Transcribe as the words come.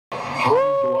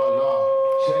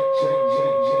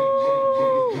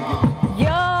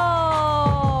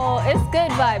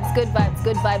good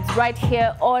vibes right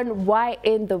here on Y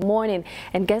in the Morning.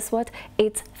 And guess what?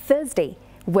 It's Thursday,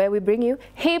 where we bring you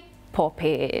hip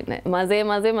popping.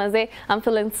 Maze. I'm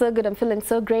feeling so good. I'm feeling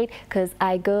so great because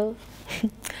I go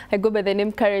by the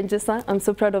name Karen Jessa. I'm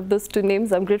so proud of those two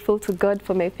names. I'm grateful to God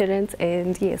for my parents,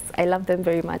 and yes, I love them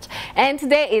very much. And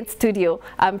today in studio,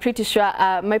 I'm pretty sure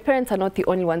my parents are not the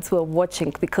only ones who are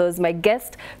watching, because my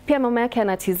guest pia mama yake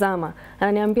anatizama,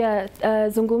 ananiambia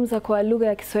zungumza kwa lugha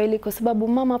ya Kiswahili kwa sababu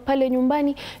mama pale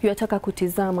nyumbani yataka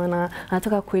kutizama na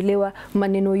anataka kuelewa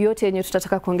maneno yote yenye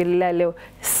tutataka kuongelea leo.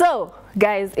 So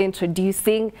guys,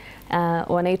 introducing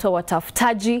wanaitwa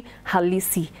Watufataji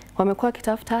Halisi. Wamekuwa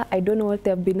kitafuta, I don't know what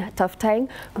they've been tafting,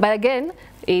 but again,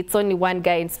 it's only one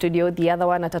guy in studio, the other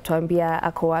one atatuambia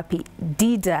ako wapi.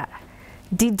 Didia.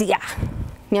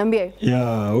 Niambie.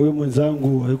 Yeah, huyu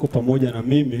mwenzangu hayuko pamoja na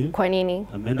mimi. Kwa nini?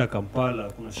 Ameenda Kampala,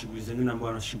 kuna shughuli zingine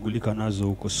ambazo anashughulika nazo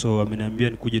huko. So ameniambia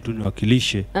nikuje tu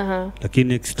niwakilishe.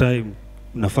 Lakini next time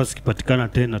nafasi kipatikana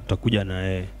tena tutakuja na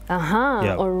yeye.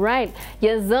 Yeah. All right.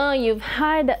 Yes, you've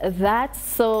heard that.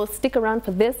 So stick around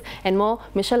for this and more.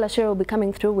 Michelle Asher will be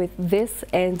coming through with this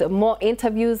and more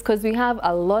interviews, because we have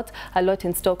a lot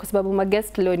in store. Kwa sababu my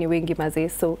guest leo ni wengi maze.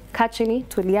 So kachini,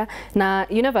 tulia. Na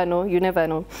you never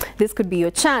know. This could be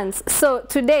your chance. So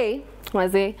today,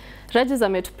 maze, Rajis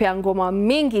ametupea ngoma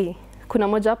mingi. Kuna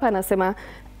moja hapa anasema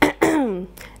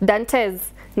Dantes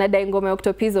na daingome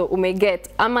oktopizo umeget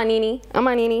ama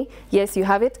nini. Yes, you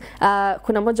have it.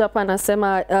 Kuna moja hapa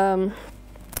anasema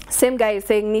same guy is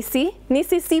saying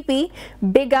Nisi CP,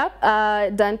 big up.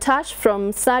 Dantash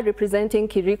from SAD representing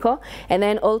Kiriko. And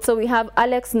then also we have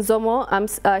Alex Nzomo.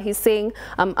 He's saying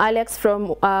Alex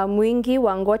from Mwingi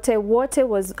Wangote. Wote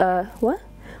was what?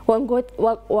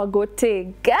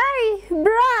 Wagote guy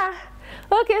bra.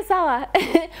 Okay, sawa.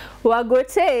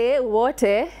 Wagote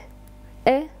wote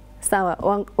sawa,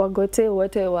 wagote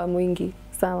wote wa Mwingi.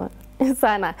 Sawa.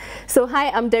 Sana. So hi,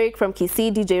 I'm Derek from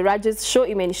Kisii. DJ Raj's show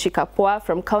imenishika poa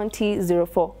from County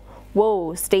 04.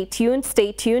 Whoa, stay tuned.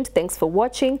 Thanks for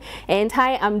watching. And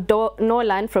hi, I'm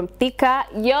Nolan from Thika.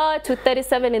 Yo,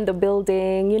 237 in the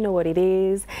building. You know what it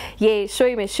is. Yeah, show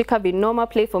imeshika binoma.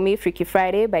 Play for me Freaky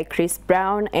Friday by Chris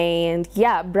Brown. And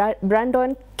yeah,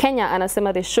 Brandon Kenya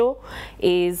anasema the show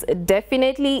is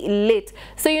definitely lit.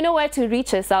 So you know where to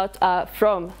reach us out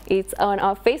from. It's on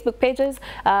our Facebook pages.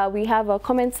 We have a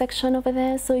comment section over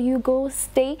there. So you go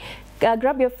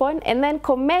grab your phone and then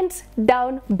comment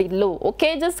down below.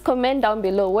 Okay, just comment down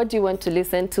below. What do you want to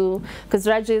listen to? Because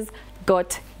Raj's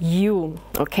got you.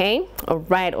 Okay, all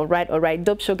right.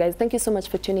 Dope show, guys. Thank you so much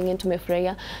for tuning in.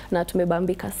 Tumefurahia na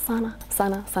tumebambika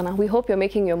sana. We hope you're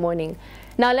making your morning.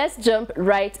 Now let's jump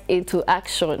right into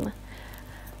action.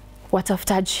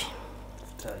 Watufataji.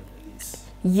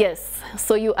 Yes,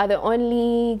 so you are the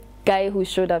only guy who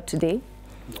showed up today.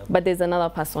 But there's another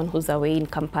person who's away in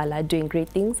Kampala doing great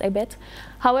things, I bet.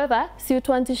 However, si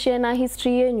utuanzishie na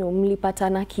history yenyu,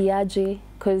 mlipatana kiaje?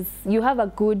 Because you have a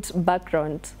good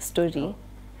background story.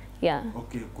 Yeah.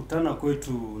 Okay, kutana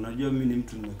kwetu, unajua mimi ni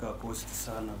mtu nimekaa coast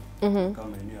sana,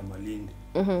 kama eneo ya Malindi.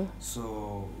 So,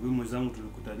 wewe mwenzangu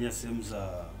tulikutania sehemu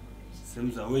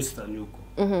za Western huko.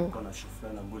 Kuna show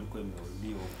fulani ambayo ilikuwa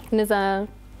imeholdiwa. Unaweza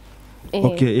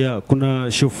Okay, yeah,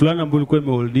 kuna show fulani ambayo ilikuwa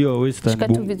imeholdiwa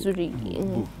Western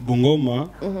Bungoma,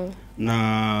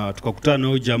 na tukakutana na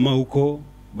huyo jamaa huko.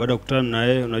 Baada ya kukutana na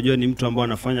yeye, unajua ni mtu ambaye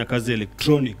anafanya kazi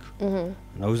electronic.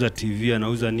 Anauza TV,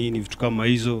 anauza nini, vitu kama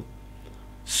hizo.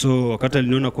 So wakati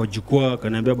aliniona kwa jukwaa,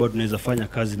 akaniambia bado tunaweza fanya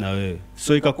kazi na wewe.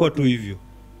 So ikakuwa tu hivyo.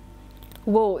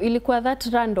 Wow, ilikuwa that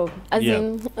random. As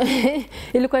in,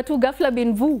 ilikuwa tu ghafla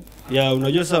bin vu. Yeah,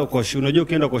 unajua sasa kwa show, unajua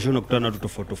ukienda kwa show unakutana na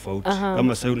watu tofauti.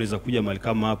 Kama sasa unaweza kuja mahali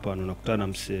kama hapa na unakutana na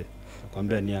msee,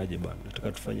 akwambia ni aje bana,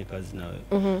 nataka tufanye kazi na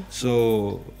wewe.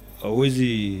 So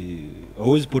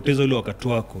hauwezi poteza ile wakati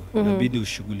wako. Inabidi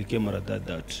ushughulikie mara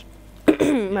that.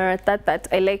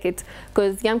 I like it,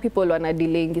 because young people wana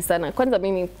delaying sana. Kwanza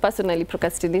mimi personally,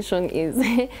 procrastination is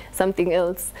something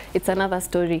else. It's another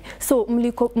story. So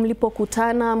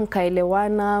mlipokutana,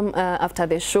 mkaelewana after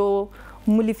the show,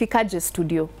 mlifikaje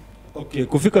studio? Okay,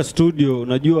 kufika studio,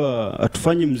 unajua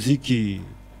hatufanyi muziki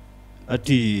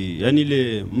yani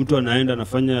ile mtu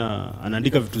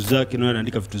anaandika vitu zake na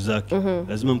anaandika vitu zake.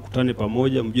 Lazima mkutane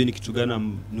pamoja, mjue ni kitu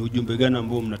gani, ni ujumbe gani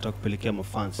ambao mnataka kupelekea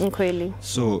mafans. Kweli.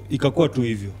 So ikakuwa tu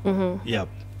hivyo. Yep.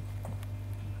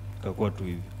 Ikakuwa tu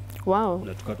hivyo. Wow.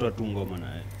 Na tukatoa tu ngoma na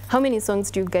yeye. How many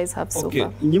songs do you guys have so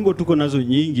far? Nyimbo tuko nazo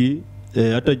nyingi.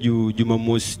 Hata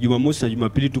Jumamosi na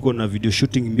Jumapili tuko na video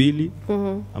shooting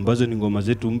 2 ambazo ni ngoma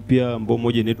zetu mpya, ambao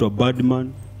moja inaitwa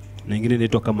Badman na nyingine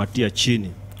inaitwa Kamatia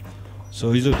Chini.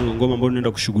 So hizo tu ngoma ambazo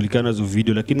tunaenda kushughulika nazo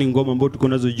video, lakini ngoma ambazo tuko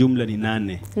nazo jumla ni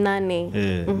 8.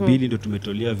 8. Mbili ndio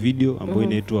tumetolea video ambayo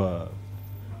inaitwa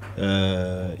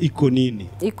Iko Nini.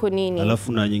 Iko Nini.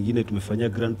 Alafu na nyingine tumefanyia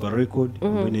Grandpa Record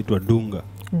ambayo inaitwa Dunga.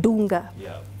 Dunga.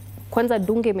 Yeah. Kwanza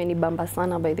Dunga imenibamba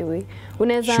sana by the way.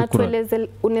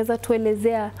 Unaweza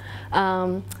tuelezea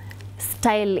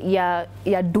style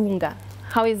ya Dunga.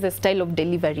 How is the style of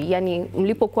delivery? Yani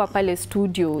mlipokuwa pale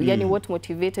studio, yani what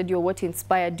motivated you, what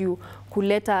inspired you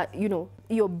kuleta, you know,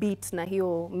 hiyo beat na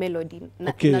hiyo melody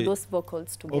na those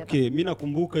vocals together? Okay, mimi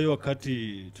nakumbuka hiyo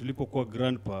wakati tulipokuwa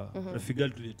Grandpa, Rafiki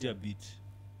tuletea beat.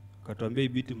 Akatuambia hii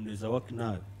beat mnaweza work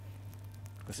nayo.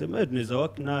 Akasema tunaweza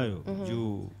work nayo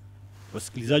juu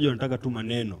wasikilizaji wanataka tu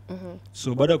maneno.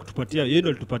 So baada ya kutupatia, yeye ndo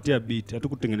alitupatia beat,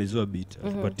 hatukutengenezewa beat.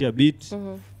 Alitupatia beat.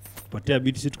 Tupatia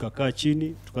beat, sisi tukakaa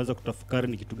chini, tukaanza kutafakari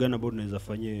ni kitu gani ambacho tunaweza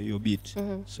fanyia hiyo beat.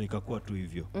 So ikakuwa tu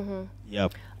hivyo.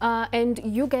 Yep. And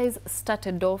you guys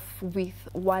started off with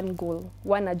one goal,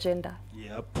 one agenda.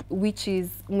 Yep. Which is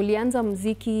mlianza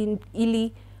muziki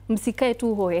ili msikae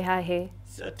tu hohehahe.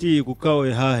 Sati kukaa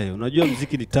hohehahe, unajua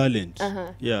muziki ni talent.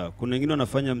 Yeah, kuna wengine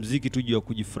wanafanya muziki tu juu ya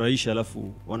kujifurahisha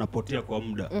alafu wanapotea kwa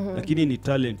muda. Lakini ni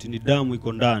talent, ni damu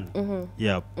iko ndani.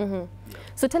 Yep.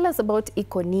 So tell us about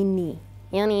Iko Nini.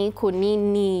 Yani Iko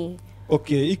Nini.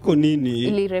 Okay, Iko Nini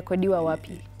ilirekodiwa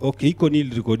wapi? Okay, Iko Nini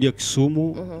ilirekodia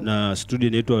Kisumu na studio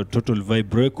inaitwa Total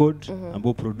Vibe Record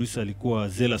ambapo producer alikuwa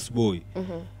Zealous Boy.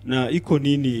 Na Iko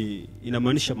Nini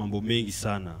inamaanisha mambo mengi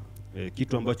sana.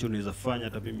 Kitu ambacho unaweza fanya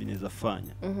hata mimi naweza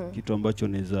fanya. Kitu ambacho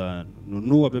unaweza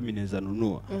nunua pia mimi naweza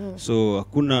nunua. So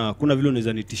hakuna vile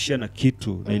unaweza nitishia na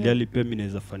kitu na ile pia mimi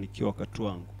naweza fanikiwa wakati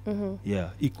wangu.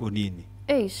 Yeah, Iko Nini.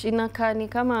 Inakaa ni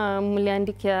kama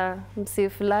mliandikia msee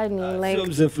fulani like sio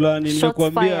msee fulani,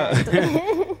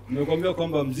 nimekuambia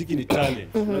kwamba muziki ni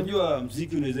talent. Unajua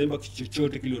muziki unaweza imba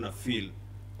chochote kile una feel.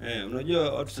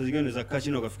 Unajua watu saa zingine wanaweza kaa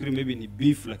chini wakafikiri maybe ni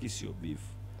beef lakini sio beef.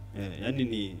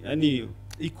 Yani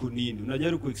iko nini?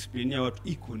 Unajaribu kuexplainia watu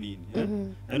iko nini?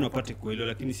 Yani wapate kuelewa,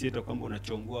 lakini si hata kwamba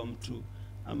unachongoa mtu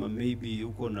ama maybe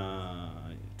uko na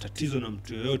tatizo na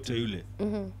mtu yoyote yule.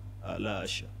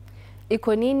 Alasha.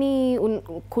 Iko Nini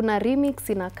kuna remix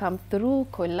ina come through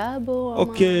collabo ama?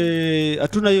 Okay,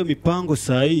 hatuna hiyo mipango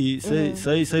saa hii.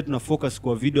 Sasa tuna focus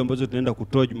kwa video ambazo tunaenda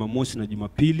kutoa Jumamosi na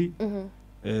Jumapili.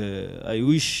 I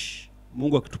wish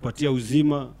Mungu akitupatia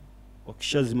uzima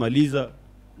wakishazimaliza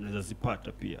naweza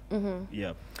zipata pia.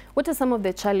 Yeah. What are some of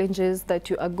the challenges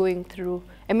that you are going through?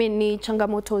 I mean, ni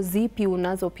changamoto zipi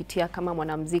unazopitia kama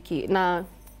mwanamuziki? Na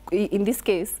in this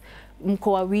case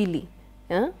mko wawili,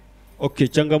 Okay,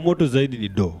 changamoto zaidi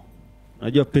ni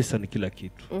Najua pesa ni kila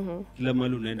kitu. Kila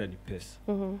mahali unaenda ni pesa.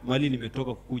 Mahali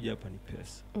nimetoka kukuja hapa ni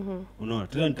pesa. Unaona,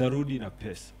 tena nitarudi na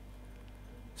pesa.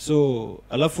 So,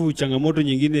 alafu changamoto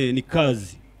nyingine ni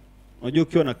kazi. Unajua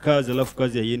ukiwa na kazi alafu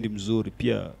kazi haiendi mzuri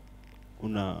pia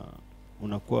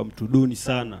unakuwa mtu duni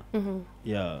sana.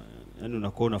 Yeah, yani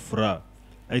unakuwa na furaha.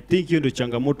 I think hiyo ndio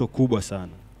changamoto kubwa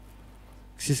sana.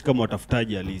 Sisi kama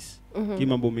watafutaji halisi.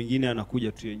 Mambo mengine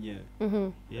anakuja tu yenyewe.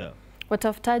 Yeah.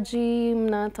 Watafutaji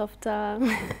mnatafuta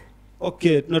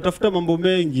Okay, tunatafuta mambo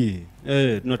mengi.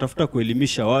 Tunatafuta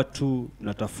kuelimisha watu,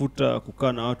 tunatafuta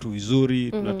kukaa na watu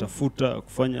vizuri, tunatafuta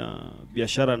kufanya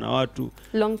biashara na watu.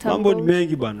 Mambo ni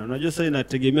mengi bana. Unajua sasa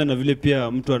inategemea na vile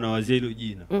pia mtu anawazia hilo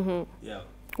jina. Yeah.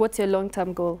 What's your long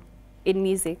term goal in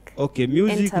music? Okay,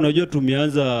 music unajua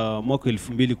tumeanza mwaka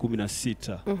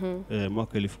 2016.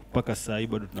 Mwaka mpaka sasa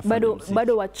hivi bado tunafanya muziki.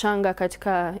 Bado wachanga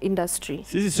katika industry.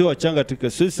 Sisi sio wachanga katika,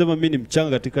 sisi sema mimi ni mchanga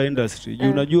katika industry.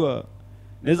 Unajua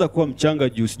naweza kuwa mchanga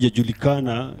juu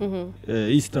sijajulikana,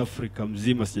 East Africa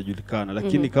mzima sijajulikana,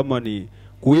 lakini kama ni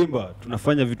kuimba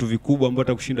tunafanya vitu vikubwa ambavyo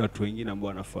hata kushinda watu wengine ambao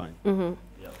wanafanya. Yeah.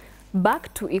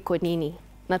 Back to Iko Nini.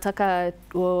 Nataka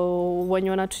wenye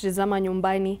wanatutazama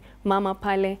nyumbani, mama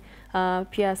pale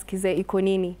pia asikize Iko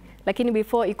Nini. Lakini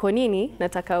before Iko Nini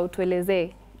nataka utuelezee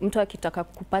mtu akitaka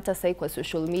kupata sahi kwa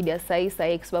social media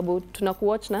sahi kwa sababu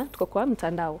tunakuwatch na tuko kwa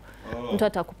mtandao. Mtu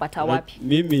atakupata wapi?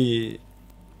 Mimi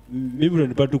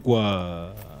unanipata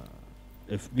kwa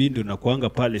FB ndio nakuanga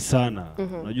pale sana.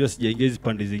 Unajua sijaingia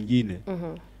pande zingine.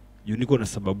 Juu niko na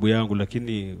sababu yangu,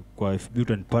 lakini kwa FB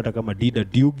utanipata kama Dida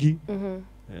Diugi.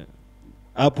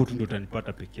 Hapo tu ndio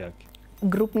utanipata peke yake.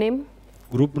 Group name?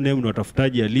 Group name ni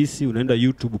Watufataji Halisi. Unaenda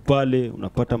YouTube pale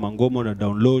unapata mangoma, una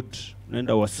download.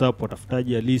 Unaenda WhatsApp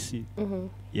Watufataji Halisi.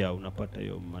 Yeah, unapata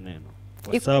hiyo maneno.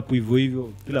 WhatsApp hivyo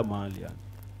kila mahali yani.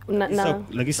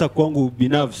 Lakini sasa kwangu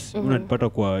binafsi unanipata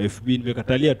kwa FB,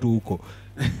 nimekatalia tu huko.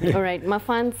 Alright,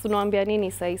 mafans unawaambia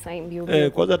nini sahi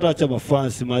mbio? Kwanza taacha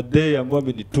mafans madhe ambao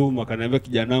amenituma kaniambia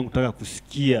kijana wangu nataka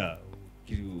kusikia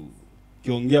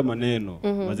kiongea maneno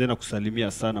mazee na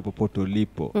kusalimia sana popote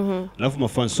ulipo. Alafu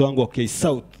mafans wangu wa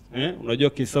K-South, unajua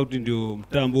K-South ndio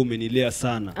mtaa ambao umenilea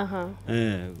sana.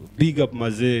 Big up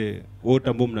mazee wote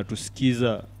ambao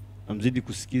mnatusikiza, mzidi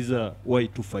kusikiza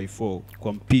Y254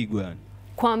 kwa mpigo yani.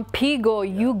 Kwa mpigo,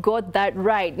 you got that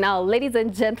right. Now, ladies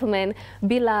and gentlemen,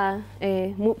 bila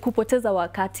kupoteza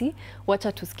wakati,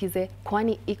 wacha tusikize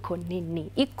kwani iko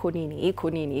nini? Iko nini? Iko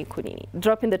nini? Iko nini?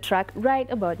 Dropping the track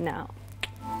right about now.